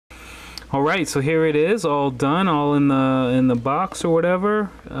Alright, so here it is, all done, all in the box or whatever.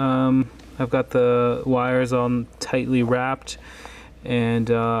 I've got the wires all tightly wrapped, and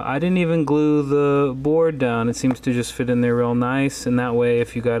I didn't even glue the board down. It seems to just fit in there real nice, and that way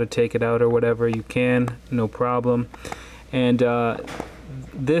if you got to take it out or whatever, you can, no problem. And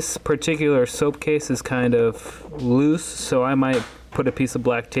this particular soap case is kind of loose, so I might put a piece of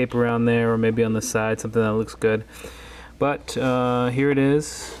black tape around there or maybe on the side, something that looks good. But here it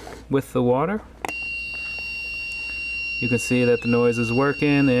is with the water. You can see that the noise is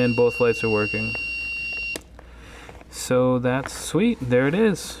working and both lights are working. So that's sweet. There it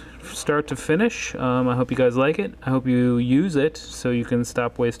is, start to finish. I hope you guys like it. I hope you use it so you can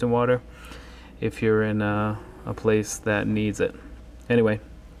stop wasting water if you're in a place that needs it. Anyway,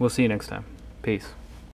 we'll see you next time. Peace.